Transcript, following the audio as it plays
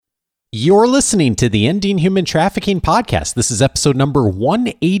You're listening to the Ending Human Trafficking podcast. This is episode number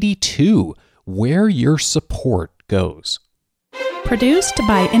 182, Where Your Support Goes. Produced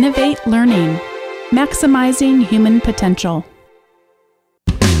by Innovate Learning, maximizing human potential.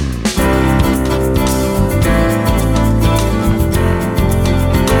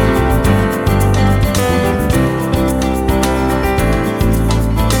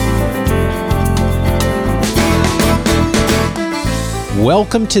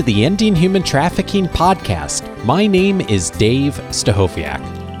 Welcome to the Ending Human Trafficking podcast. My name is Dave Stachowiak.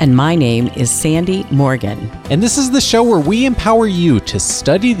 And my name is Sandy Morgan. And this is the show where we empower you to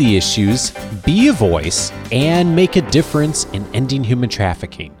study the issues, be a voice, and make a difference in ending human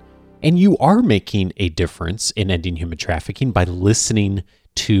trafficking. And you are making a difference in ending human trafficking by listening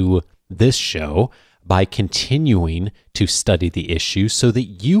to this show, by continuing to study the issue so that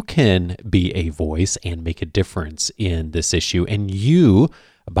you can be a voice and make a difference in this issue. And you,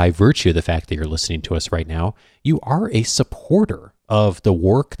 by virtue of the fact that you're listening to us right now, you are a supporter of the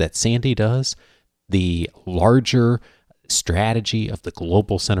work that Sandy does, the larger strategy of the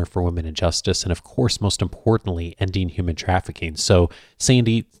Global Center for Women and Justice, and of course, most importantly, ending human trafficking. So,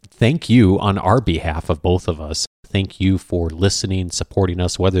 Sandy, thank you on our behalf of both of us. Thank you for listening, supporting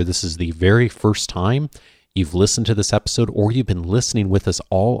us, whether this is the very first time you've listened to this episode or you've been listening with us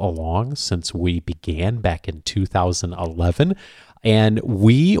all along since we began back in 2011. And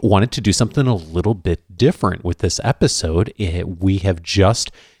we wanted to do something a little bit different with this episode. We have just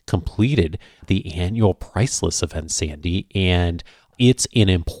completed the annual Priceless event, Sandy, and it's an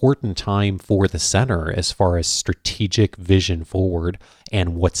important time for the center as far as strategic vision forward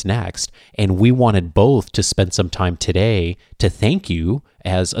and what's next. And we wanted both to spend some time today to thank you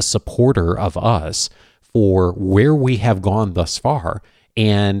as a supporter of us for where we have gone thus far.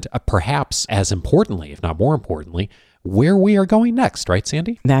 And perhaps as importantly, if not more importantly, where we are going next, right,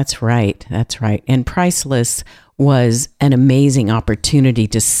 Sandy? That's right. And Priceless was an amazing opportunity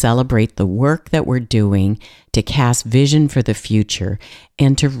to celebrate the work that we're doing, to cast vision for the future,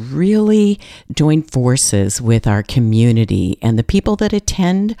 and to really join forces with our community. And the people that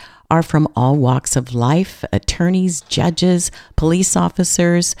attend are from all walks of life: attorneys, judges, police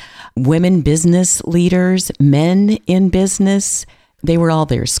officers, women business leaders, men in business. They were all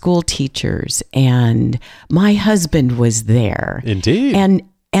there, school teachers, and my husband was there. Indeed.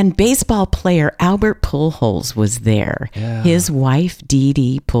 And baseball player Albert Pujols was there. Yeah. His wife, Dee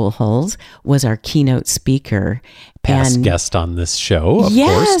Dee Pujols, was our keynote speaker. Past guest on this show, of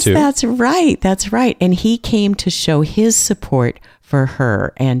course, too. Yes, that's right. And he came to show his support for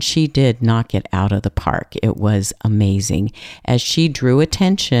her, and she did knock it out of the park. It was amazing as she drew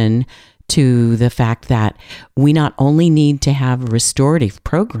attention to the fact that we not only need to have restorative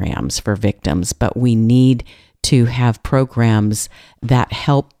programs for victims, but we need to have programs that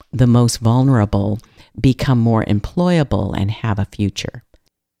help the most vulnerable become more employable and have a future.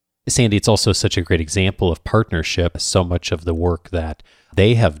 Sandy, it's also such a great example of partnership. So much of the work that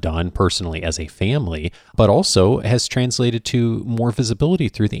they have done personally as a family, but also has translated to more visibility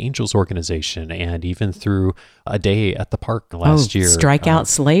through the Angels organization and even through a day at the park last year. Strike Out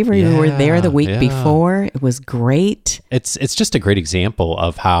Slavery. We were there the week before. It was great. It's just a great example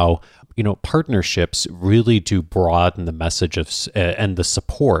of how, partnerships really do broaden the message of and the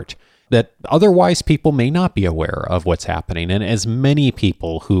support that otherwise people may not be aware of what's happening. And as many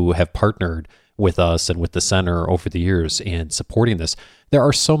people who have partnered with us and with the center over the years in supporting this, there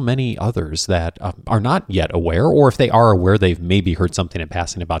are so many others that are not yet aware, or if they are aware, they've maybe heard something in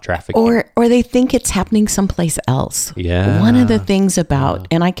passing about trafficking. Or they think it's happening someplace else. Yeah. One of the things about,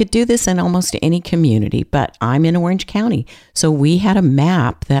 and I could do this in almost any community, but I'm in Orange County. So we had a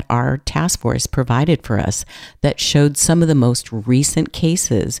map that our task force provided for us that showed some of the most recent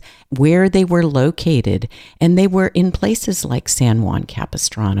cases, where they were located. And they were in places like San Juan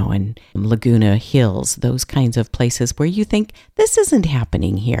Capistrano and Laguna Hills, those kinds of places where you think this isn't happening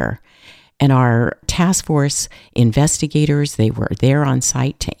here. And our task force investigators, they were there on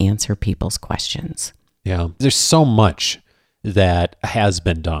site to answer people's questions. Yeah, there's so much that has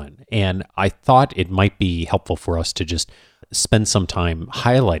been done. And I thought it might be helpful for us to just spend some time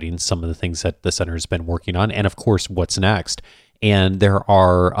highlighting some of the things that the center has been working on, and of course, what's next. And there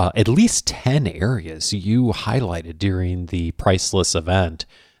are at least 10 areas you highlighted during the Priceless event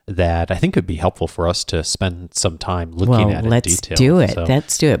that I think would be helpful for us to spend some time looking at in detail.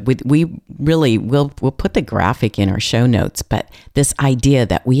 Let's do it. We really we'll put the graphic in our show notes, but this idea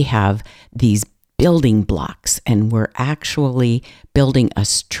that we have these building blocks and we're actually building a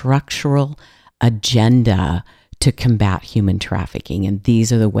structural agenda to combat human trafficking, and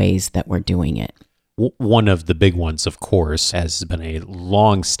these are the ways that we're doing it. One of the big ones, of course, has been a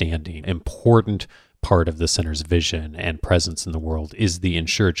long-standing, important part of the center's vision and presence in the world is the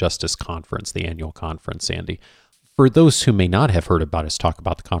Ensure Justice Conference, the annual conference, Sandy. For those who may not have heard about us talk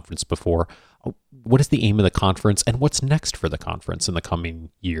about the conference before, what is the aim of the conference and what's next for the conference in the coming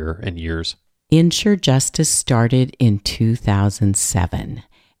year and years? Ensure Justice started in 2007.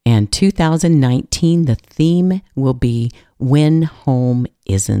 And 2019, the theme will be When Home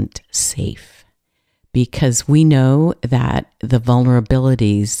Isn't Safe. Because we know that the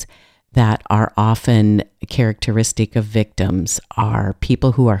vulnerabilities that are often characteristic of victims are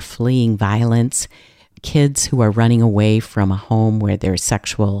people who are fleeing violence, kids who are running away from a home where there's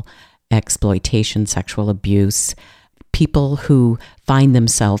sexual exploitation, sexual abuse, people who find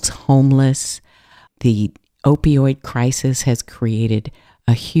themselves homeless. The opioid crisis has created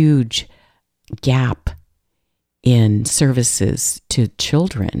a huge gap in services to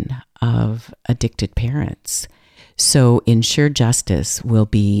children of addicted parents. So Ensure Justice will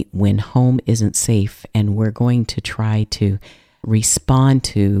be When Home Isn't Safe, and we're going to try to respond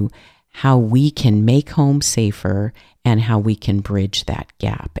to how we can make home safer and how we can bridge that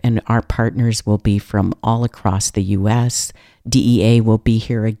gap. And our partners will be from all across the U.S. DEA will be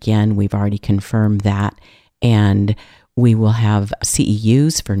here again. We've already confirmed that. And we will have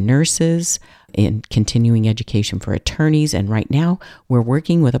CEUs for nurses and continuing education for attorneys. And right now, we're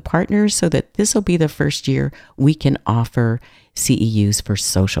working with a partner so that this will be the first year we can offer CEUs for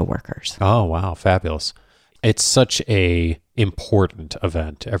social workers. Oh, wow. Fabulous. It's such a important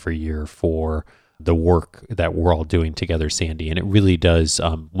event every year for the work that we're all doing together, Sandy. And it really does,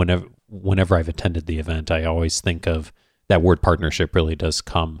 whenever I've attended the event, I always think of that word partnership really does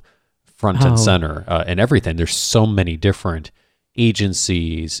come front and center and everything. There's so many different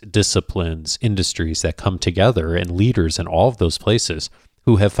agencies, disciplines, industries that come together and leaders in all of those places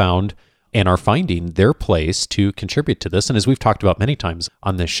who have found and are finding their place to contribute to this. And as we've talked about many times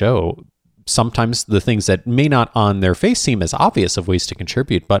on this show, sometimes the things that may not on their face seem as obvious of ways to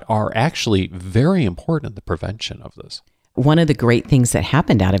contribute, but are actually very important in the prevention of this. One of the great things that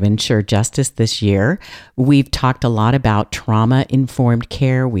happened out of Ensure Justice this year, we've talked a lot about trauma-informed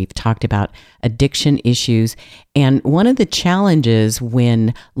care. We've talked about addiction issues. And one of the challenges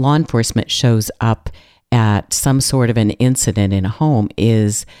when law enforcement shows up at some sort of an incident in a home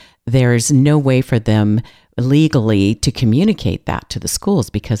is there's no way for them legally to communicate that to the schools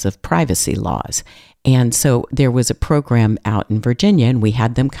because of privacy laws. And so there was a program out in Virginia, and we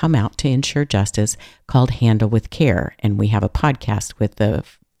had them come out to Ensure Justice called Handle with Care. And we have a podcast with the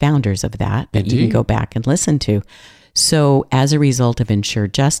founders of that you can go back and listen to. So as a result of Ensure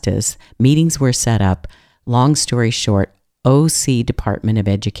Justice, meetings were set up. Long story short, OC Department of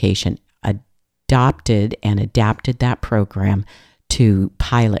Education adopted and adapted that program to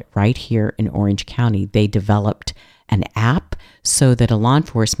pilot right here in Orange County. They developed an app so that a law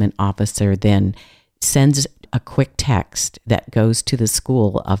enforcement officer then sends a quick text that goes to the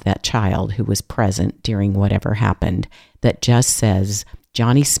school of that child who was present during whatever happened that just says,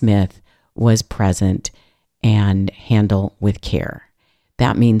 Johnny Smith was present and handle with care.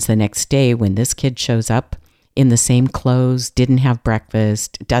 That means the next day when this kid shows up in the same clothes, didn't have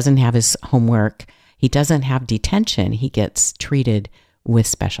breakfast, doesn't have his homework, he doesn't have detention, he gets treated with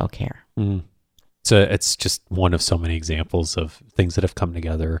special care. So it's just one of so many examples of things that have come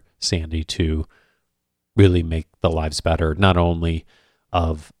together, Sandy, to really make the lives better, not only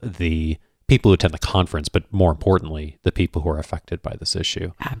of the people who attend the conference, but more importantly, the people who are affected by this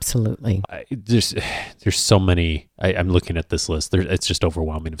issue. Absolutely. There's so many, I'm looking at this list, it's just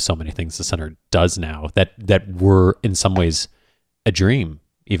overwhelming of so many things the center does now that were in some ways a dream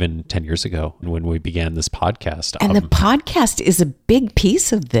even 10 years ago when we began this podcast. And the podcast is a big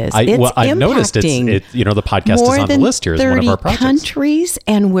piece of this. I've noticed the podcast is on the list here as one of our projects. Countries,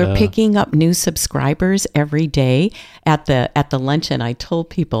 and we're picking up new subscribers every day. At the luncheon, I told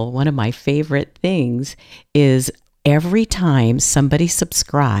people one of my favorite things is every time somebody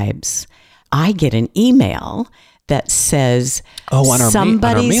subscribes, I get an email that says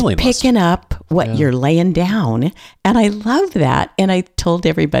somebody's picking up what you're laying down. And I love that. And I told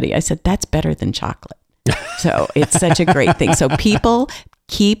everybody, I said, that's better than chocolate. So it's such a great thing. So people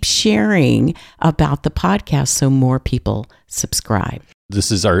keep sharing about the podcast so more people subscribe. This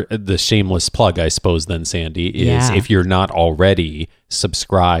is the shameless plug, I suppose, then, Sandy, is if you're not already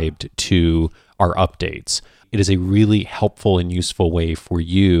subscribed to our updates, it is a really helpful and useful way for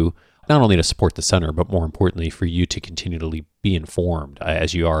you not only to support the center, but more importantly, for you to continually be informed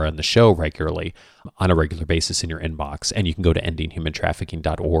as you are on the show regularly, on a regular basis in your inbox. And you can go to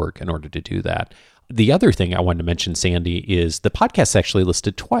endinghumantrafficking.org in order to do that. The other thing I wanted to mention, Sandy, is the podcast actually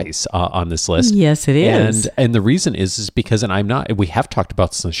listed twice on this list. Yes, it is. And the reason is because, and we have talked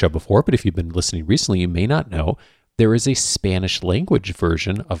about this on the show before, but if you've been listening recently, you may not know, there is a Spanish language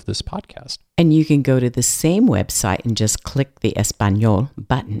version of this podcast. And you can go to the same website and just click the Español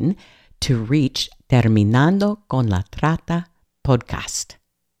button to reach Terminando con la Trata podcast.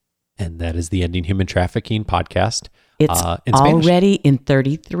 And that is the Ending Human Trafficking podcast. It's in Spanish. already in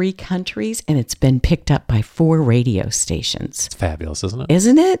 33 countries, and it's been picked up by 4 radio stations. It's fabulous, isn't it?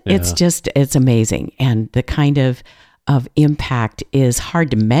 Isn't it? Yeah. It's amazing. And the kind of impact is hard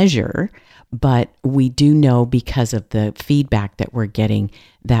to measure, but we do know because of the feedback that we're getting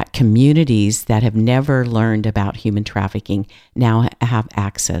that communities that have never learned about human trafficking now have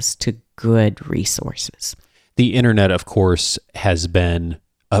access to good resources. The internet, of course, has been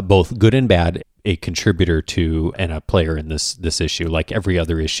both good and bad, a contributor to and a player in this issue, like every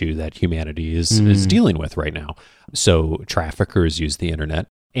other issue that humanity is dealing with right now. So traffickers use the internet,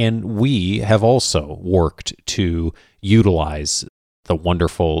 and we have also worked to utilize the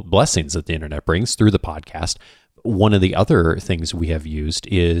wonderful blessings that the internet brings through the podcast. One of the other things we have used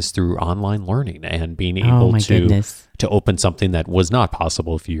is through online learning and being able to open something that was not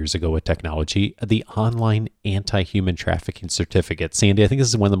possible a few years ago with technology, the online anti-human trafficking certificate. Sandy, I think this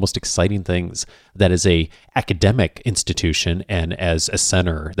is one of the most exciting things that is a academic institution and as a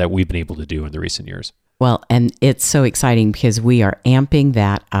center that we've been able to do in the recent years. Well, and it's so exciting because we are amping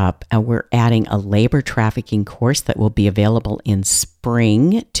that up, and we're adding a labor trafficking course that will be available in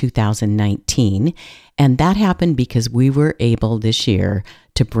spring 2019. And that happened because we were able this year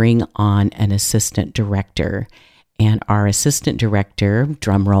to bring on an assistant director. And our assistant director,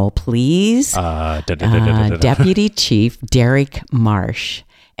 drum roll please, Deputy Chief Derek Marsh.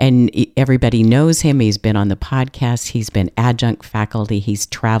 And everybody knows him. He's been on the podcast. He's been adjunct faculty. He's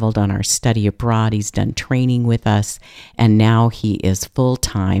traveled on our study abroad. He's done training with us. And now he is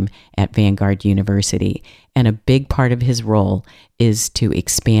full-time at Vanguard University. And a big part of his role is to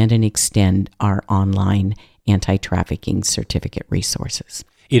expand and extend our online anti-trafficking certificate resources.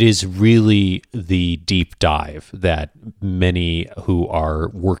 It is really the deep dive that many who are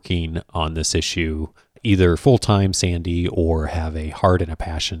working on this issue, either full-time, Sandy, or have a heart and a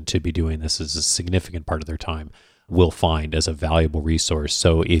passion to be doing this as a significant part of their time, will find as a valuable resource.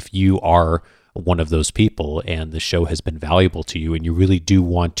 So if you are one of those people and the show has been valuable to you and you really do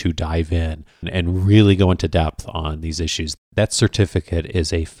want to dive in and really go into depth on these issues, that certificate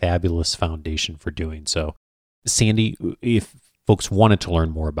is a fabulous foundation for doing so. Sandy, if folks wanted to learn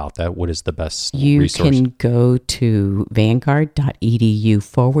more about that, what is the best resource? You can go to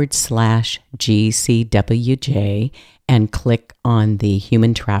vanguard.edu/GCWJ and click on the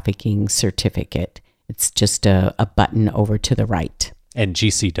Human Trafficking Certificate. It's just a button over to the right. And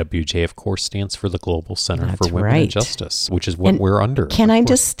GCWJ, of course, stands for the Global Center for Women and Justice, which is what we're under. Can I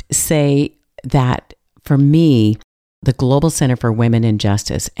just say that for me, the Global Center for Women and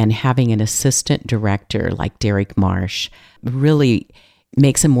Justice and having an assistant director like Derek Marsh really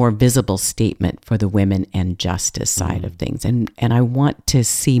makes a more visible statement for the women and justice side of things. And I want to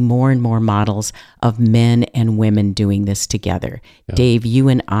see more and more models of men and women doing this together. Yeah. Dave, you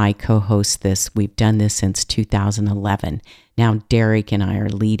and I co-host this. We've done this since 2011. Now Derek and I are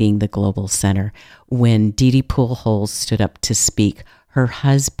leading the Global Center. When Dee Dee Pujols stood up to speak, her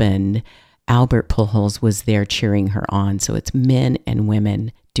husband, Albert Pujols, was there cheering her on. So it's men and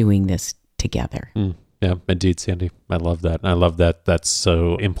women doing this together. Yeah, indeed, Sandy. I love that. I love that that's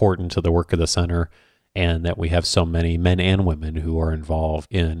so important to the work of the center and that we have so many men and women who are involved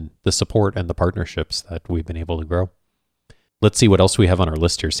in the support and the partnerships that we've been able to grow. Let's see what else we have on our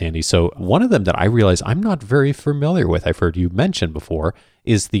list here, Sandy. So one of them that I realize I'm not very familiar with, I've heard you mention before,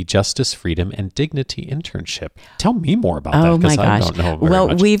 is the Justice, Freedom, and Dignity Internship. Tell me more about that, because I don't know very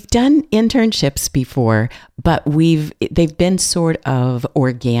much. We've done internships before, but they've been sort of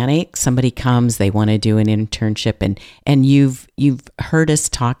organic. Somebody comes, they want to do an internship, and you've heard us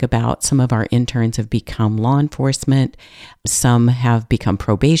talk about some of our interns have become law enforcement, some have become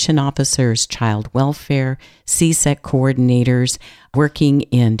probation officers, child welfare, CSEC coordinators, working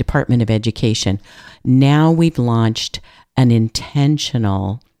in Department of Education. Now we've launched an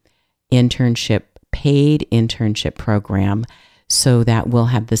intentional internship, paid internship program so that we'll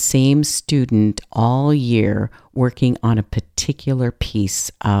have the same student all year working on a particular piece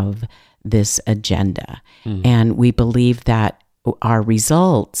of this agenda. And we believe that our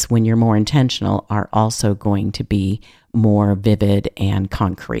results, when you're more intentional, are also going to be more vivid and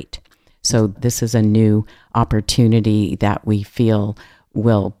concrete. So this is a new opportunity that we feel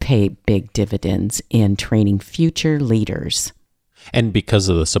will pay big dividends in training future leaders. And because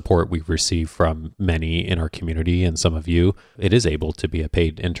of the support we've received from many in our community and some of you, it is able to be a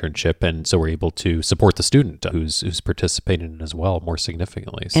paid internship. And so we're able to support the student who's participating in it as well more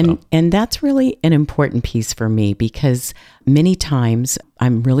significantly. So. And that's really an important piece for me, because many times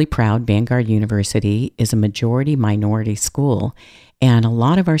I'm really proud Vanguard University is a majority minority school. And a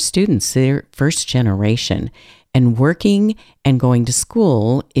lot of our students, they're first generation. And working and going to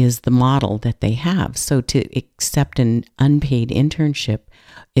school is the model that they have. So to accept an unpaid internship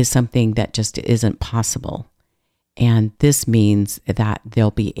is something that just isn't possible. And this means that they'll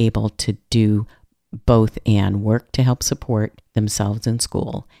be able to do both and work to help support themselves in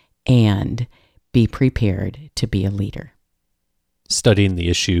school and be prepared to be a leader. Studying the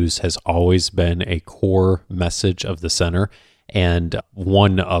issues has always been a core message of the center. And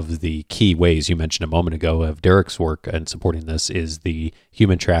one of the key ways you mentioned a moment ago of Derek's work and supporting this is the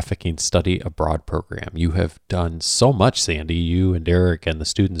Human Trafficking Study Abroad program. You have done so much, Sandy, you and Derek and the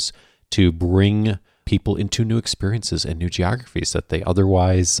students, to bring people into new experiences and new geographies that they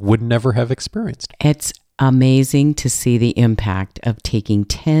otherwise would never have experienced. It's amazing to see the impact of taking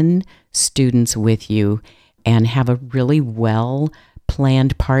 10 students with you and have a really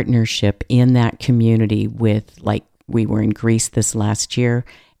well-planned partnership in that community with, like, we were in Greece this last year,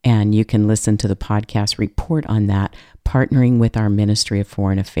 and you can listen to the podcast report on that, partnering with our Ministry of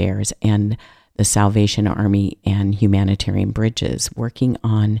Foreign Affairs and the Salvation Army and Humanitarian Bridges, working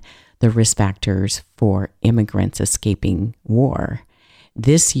on the risk factors for immigrants escaping war.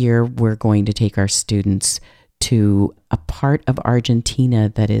 This year, we're going to take our students to a part of Argentina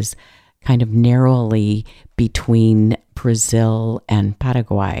that is kind of narrowly between Brazil and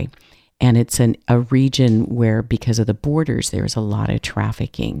Paraguay. And it's a region where, because of the borders, there's a lot of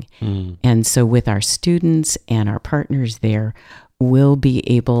trafficking. And so with our students and our partners there, we'll be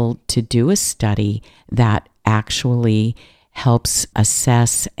able to do a study that actually helps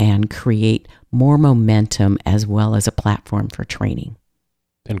assess and create more momentum as well as a platform for training.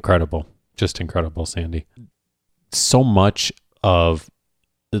 Incredible. Just incredible, Sandy. So much of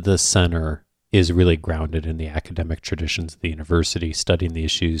the center is really grounded in the academic traditions of the university, studying the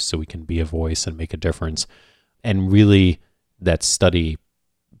issues so we can be a voice and make a difference. And really, that study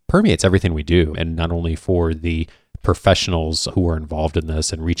permeates everything we do, and not only for the professionals who are involved in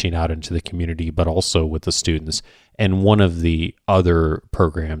this and reaching out into the community, but also with the students. And one of the other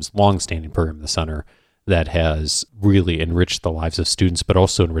programs, longstanding program of the center, that has really enriched the lives of students, but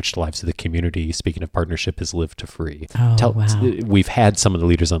also enriched the lives of the community. Speaking of partnership, is Live to Free. Wow. We've had some of the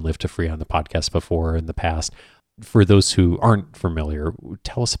leaders on Live to Free on the podcast before in the past. For those who aren't familiar,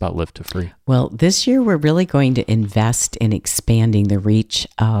 tell us about Live to Free. Well, this year we're really going to invest in expanding the reach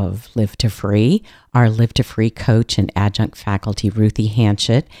of Live to Free. Our Live to Free coach and adjunct faculty, Ruthie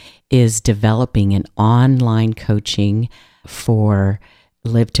Hanchett, is developing an online coaching for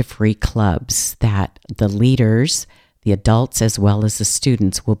Live to Free clubs that the leaders, the adults, as well as the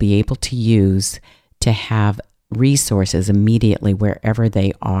students will be able to use to have resources immediately wherever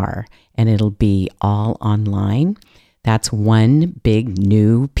they are. And it'll be all online. That's one big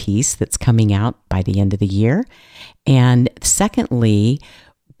new piece that's coming out by the end of the year. And secondly,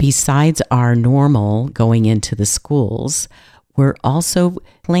 besides our normal going into the schools, we're also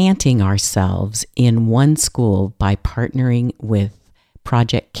planting ourselves in one school by partnering with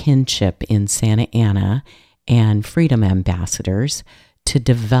Project Kinship in Santa Ana and Freedom Ambassadors to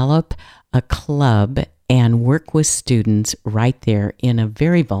develop a club and work with students right there in a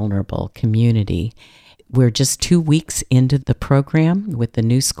very vulnerable community. We're just 2 weeks into the program with the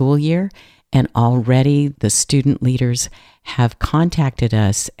new school year, and already the student leaders have contacted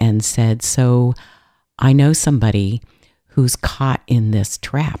us and said, so I know somebody who's caught in this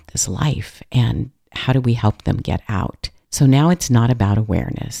trap, this life, and how do we help them get out? So now it's not about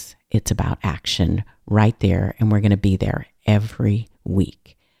awareness, it's about action right there, and we're going to be there every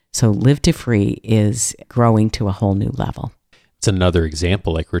week. So Live to Free is growing to a whole new level. It's another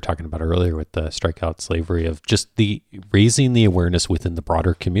example, like we were talking about earlier with the Strike Out Slavery, of just the raising the awareness within the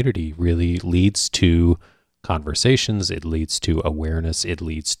broader community really leads to conversations, it leads to awareness, it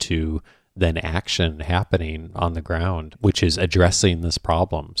leads to then action happening on the ground, which is addressing this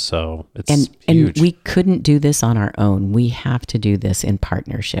problem. So it's huge. And we couldn't do this on our own. We have to do this in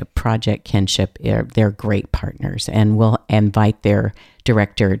partnership. Project Kinship, they're great partners, and we'll invite their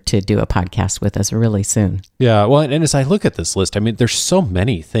director to do a podcast with us really soon. Yeah, well, and as I look at this list, I mean, there's so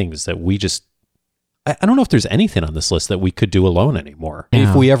many things that we just, I don't know if there's anything on this list that we could do alone anymore,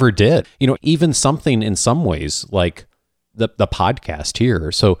 if we ever did. You know, even something in some ways like the podcast here.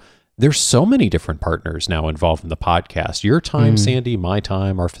 So there's so many different partners now involved in the podcast. Your time, Sandy, my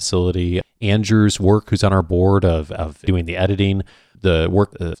time, our facility. Andrew's work, who's on our board of doing the editing, the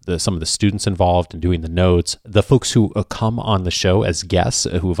work, some of the students involved in doing the notes, the folks who come on the show as guests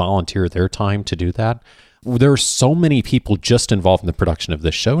who volunteer their time to do that. There are so many people just involved in the production of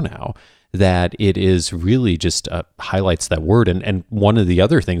this show now that it is really just highlights that word. And one of the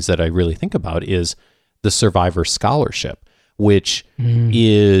other things that I really think about is the Survivor Scholarship, which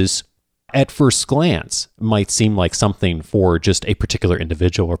is, at first glance, might seem like something for just a particular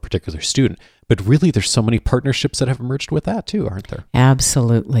individual or particular student. But really, there's so many partnerships that have emerged with that too, aren't there?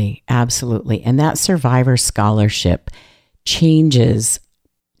 Absolutely. Absolutely. And that Survivor Scholarship changes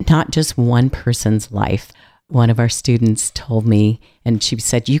not just one person's life. One of our students told me, and she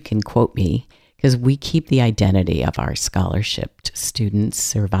said, you can quote me, because we keep the identity of our scholarship students,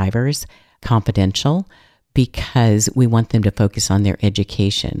 survivors, confidential, because we want them to focus on their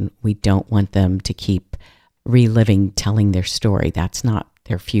education. We don't want them to keep reliving, telling their story. That's not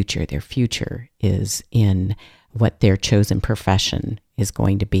their future. Their future is in what their chosen profession is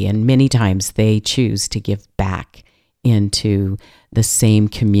going to be. And many times they choose to give back into the same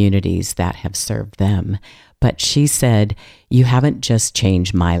communities that have served them. But she said, you haven't just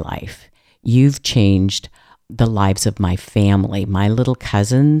changed my life. You've changed the lives of my family, my little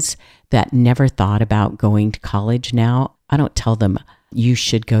cousins that never thought about going to college now. I don't tell them you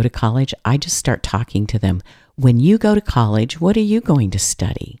should go to college. I just start talking to them. When you go to college, what are you going to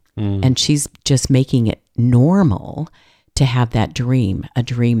study? And she's just making it normal to have that dream, a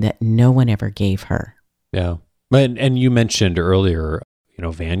dream that no one ever gave her. Yeah. And you mentioned earlier,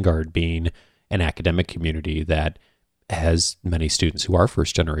 Vanguard being an academic community that has many students who are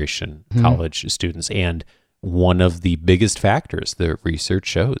first generation college students. And one of the biggest factors the research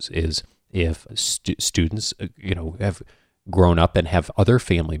shows is if students, have grown up and have other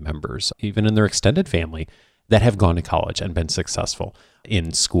family members, even in their extended family, that have gone to college and been successful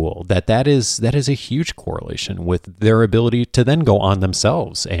in school, that is a huge correlation with their ability to then go on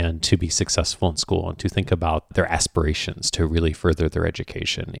themselves and to be successful in school and to think about their aspirations to really further their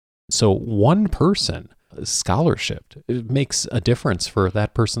education. So one person, scholarship, it makes a difference for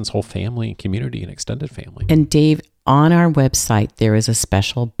that person's whole family and community and extended family. And Dave, on our website, there is a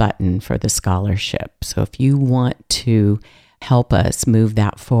special button for the scholarship. So if you want to help us move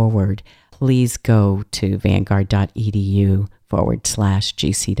that forward, please go to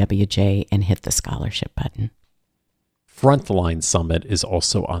vanguard.edu/GCWJ and hit the scholarship button. Frontline Summit is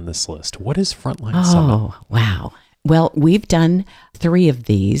also on this list. What is Frontline Summit? Oh, wow. Well, we've done 3 of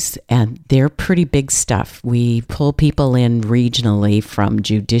these, and they're pretty big stuff. We pull people in regionally from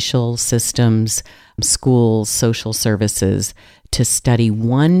judicial systems, schools, social services, to study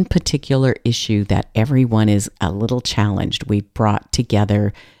one particular issue that everyone is a little challenged. We've brought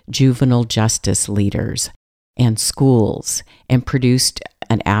together juvenile justice leaders and schools and produced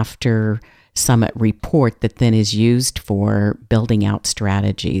an after summit report that then is used for building out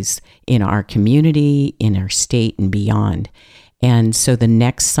strategies in our community, in our state, and beyond. And so the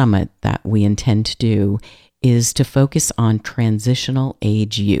next summit that we intend to do is to focus on transitional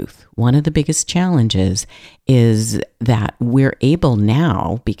age youth. One of the biggest challenges is that we're able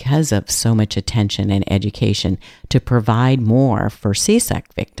now, because of so much attention and education, to provide more for CSEC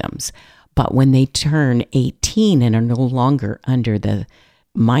victims. But when they turn 18 and are no longer under the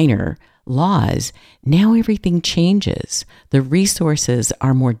minor laws, now everything changes. The resources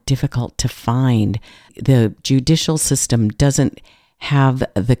are more difficult to find. The judicial system doesn't have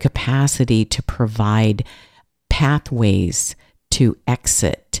the capacity to provide pathways to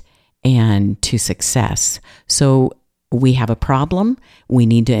exit and to success. So we have a problem. We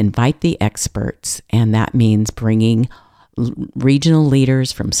need to invite the experts, and that means bringing regional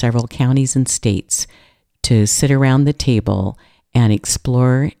leaders from several counties and states to sit around the table and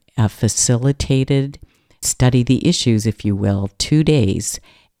explore a facilitated study the issues, if you will, 2 days.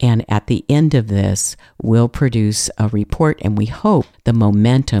 And at the end of this, we'll produce a report, and we hope the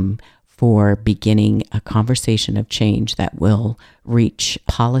momentum for beginning a conversation of change that will reach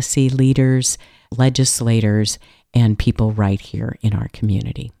policy leaders, legislators, and people right here in our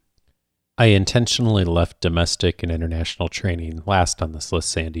community. I intentionally left domestic and international training last on this list,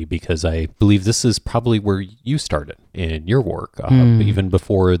 Sandy, because I believe this is probably where you started in your work, even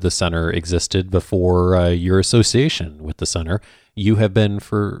before the center existed, before your association with the center. You have been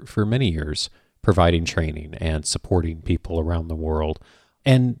for many years providing training and supporting people around the world.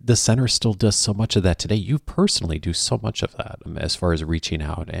 And the center still does so much of that today. You personally do so much of that as far as reaching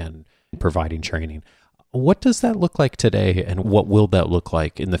out and providing training. What does that look like today, and what will that look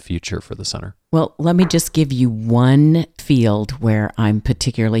like in the future for the center? Well, let me just give you one field where I'm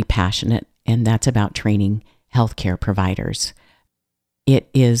particularly passionate, and that's about training healthcare providers. it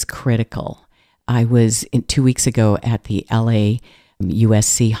is critical. I was 2 weeks ago at the LA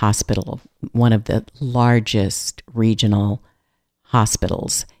USC hospital, one of the largest regional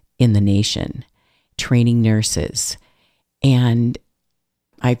hospitals in the nation, training nurses. And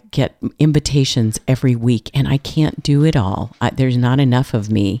I get invitations every week, and I can't do it all. There's not enough of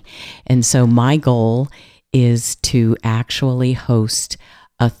me. And so my goal is to actually host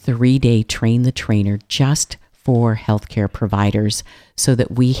a 3-day Train the Trainer just for healthcare providers so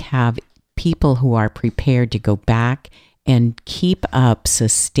that we have people who are prepared to go back and keep up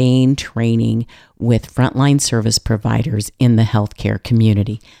sustained training with frontline service providers in the healthcare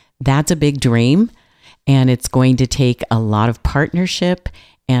community. That's a big dream, and it's going to take a lot of partnership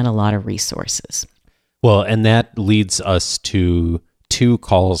and a lot of resources. Well, and that leads us to 2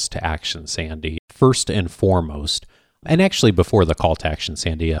 calls to action, Sandy. First and foremost, and actually before the call to action,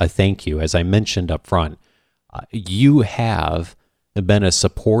 Sandy, a thank you. As I mentioned up front, you have been a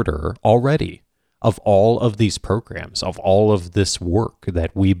supporter already of all of these programs, of all of this work that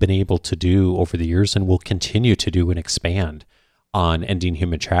we've been able to do over the years and will continue to do and expand on ending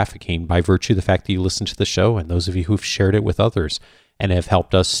human trafficking by virtue of the fact that you listen to the show and those of you who've shared it with others and have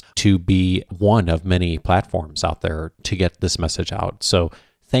helped us to be one of many platforms out there to get this message out. So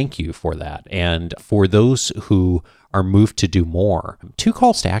thank you for that. And for those who are moved to do more, 2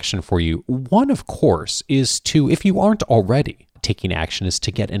 calls to action for you. One, of course, is to, if you aren't already taking action, is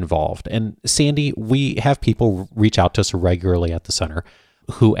to get involved. And Sandy, we have people reach out to us regularly at the center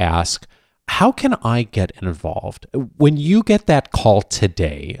who ask, how can I get involved? When you get that call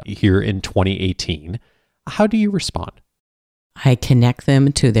today here in 2018, how do you respond? I connect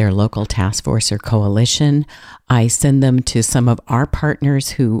them to their local task force or coalition. I send them to some of our partners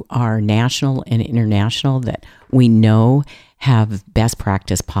who are national and international that we know have best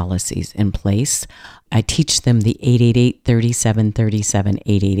practice policies in place. I teach them the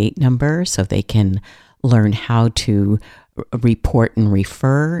 888-3737-888 number so they can learn how to report and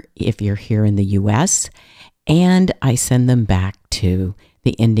refer if you're here in the U.S. And I send them back to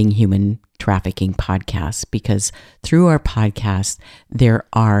the Ending Human Trafficking podcast, because through our podcast, there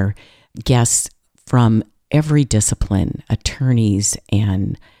are guests from every discipline, attorneys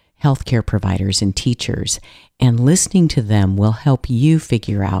and healthcare providers and teachers, and listening to them will help you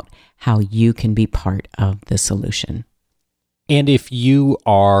figure out how you can be part of the solution. And if you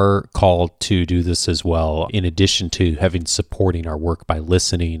are called to do this as well, in addition to supporting our work by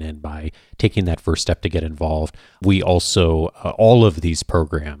listening and by taking that first step to get involved, we also, all of these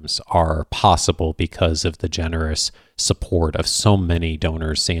programs are possible because of the generous support of so many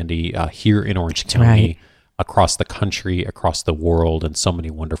donors, Sandy, here in Orange County. Right. Across the country, across the world, and so many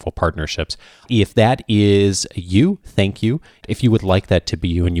wonderful partnerships. If that is you, thank you. If you would like that to be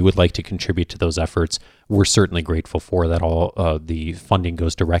you and you would like to contribute to those efforts, we're certainly grateful for that. All the funding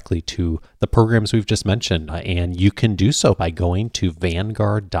goes directly to the programs we've just mentioned, and you can do so by going to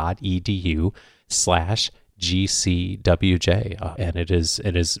vanguard.edu/GCWJ. And it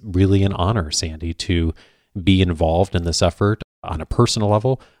is really an honor, Sandy, to be involved in this effort. On a personal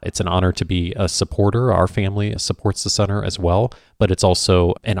level, it's an honor to be a supporter. Our family supports the center as well, but it's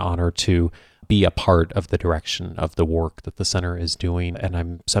also an honor to be a part of the direction of the work that the center is doing. And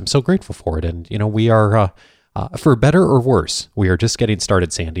I'm so grateful for it. And, we are, for better or worse, we are just getting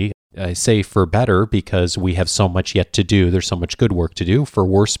started, Sandy. I say for better because we have so much yet to do. There's so much good work to do. For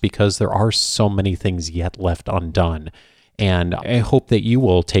worse because there are so many things yet left undone. And I hope that you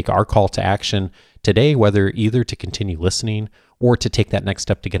will take our call to action today, whether either to continue listening or to take that next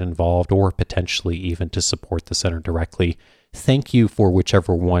step to get involved, or potentially even to support the center directly. Thank you for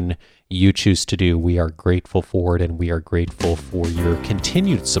whichever one you choose to do. We are grateful for it, and we are grateful for your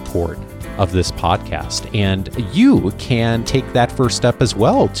continued support of this podcast. And you can take that first step as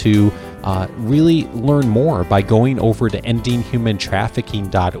well to really learn more by going over to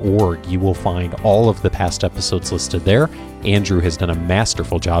endinghumantrafficking.org. You will find all of the past episodes listed there. Andrew has done a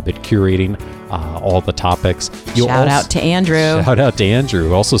masterful job at curating all the topics. Shout out to Andrew. Shout out to Andrew,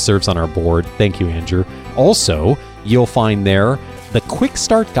 who also serves on our board. Thank you, Andrew. Also, you'll find there the Quick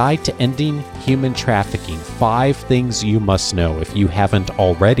Start Guide to Ending Human Trafficking. 5 things you must know if you haven't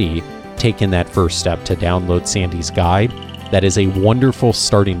already taken that first step to download Sandy's guide. That is a wonderful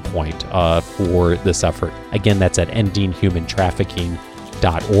starting point for this effort. Again, that's at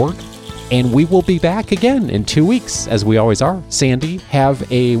endinghumantrafficking.org. And we will be back again in 2 weeks, as we always are. Sandy,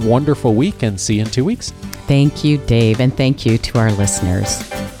 have a wonderful week and see you in 2 weeks. Thank you, Dave, and thank you to our listeners.